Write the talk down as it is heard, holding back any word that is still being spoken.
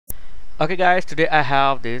Okay guys, today I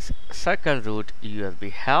have this circle root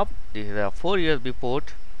USB hub. This is a 4 USB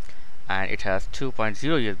port and it has 2.0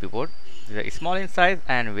 USB port. This is small in size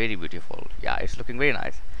and very beautiful. Yeah, it's looking very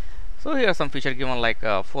nice. So here are some features given like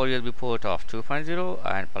a 4 USB port of 2.0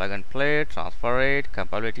 and plug and play, transfer rate,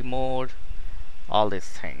 compatibility mode, all this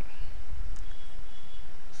thing.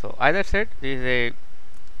 So as I said, this is a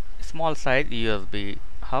small size USB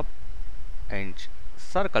hub in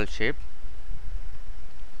circle shape.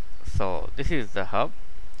 So this is the hub.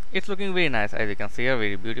 It's looking very nice, as you can see here,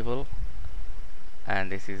 very beautiful.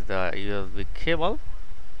 And this is the USB cable.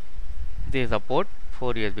 This is a port,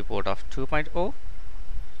 4 USB port of 2.0.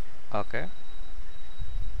 Okay,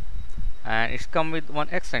 and it's come with one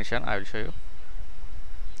extension. I will show you.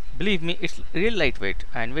 Believe me, it's really lightweight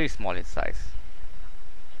and very small in size.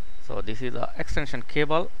 So this is the extension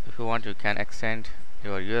cable. If you want, you can extend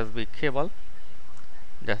your USB cable.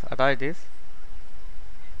 Just attach this.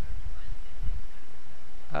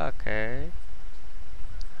 Okay,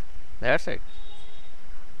 that's it.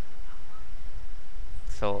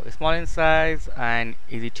 So small in size and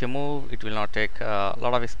easy to move. It will not take a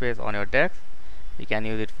lot of space on your desk. You can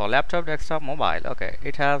use it for laptop, desktop, mobile. Okay,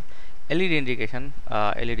 it has LED indication,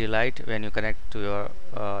 LED light. When you connect to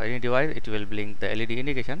your any device, it will blink the LED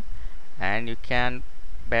indication, and you can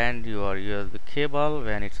bend your USB cable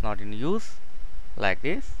when it's not in use, like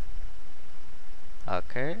this.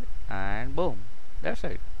 Okay, and boom, that's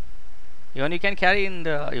it. Even you can carry in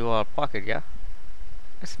your pocket. Yeah,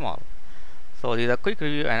 it's small. So this is a quick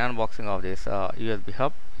review and unboxing of this USB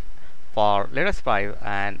hub. For latest price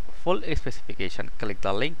and full specification, click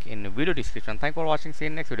the link in the video description. Thanks for watching. See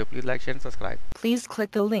you in next video. Please like, share, and subscribe. Please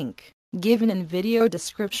click the link given in video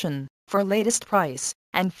description for latest price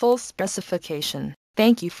and full specification.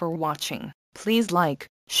 Thank you for watching. Please like,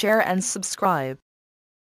 share and subscribe.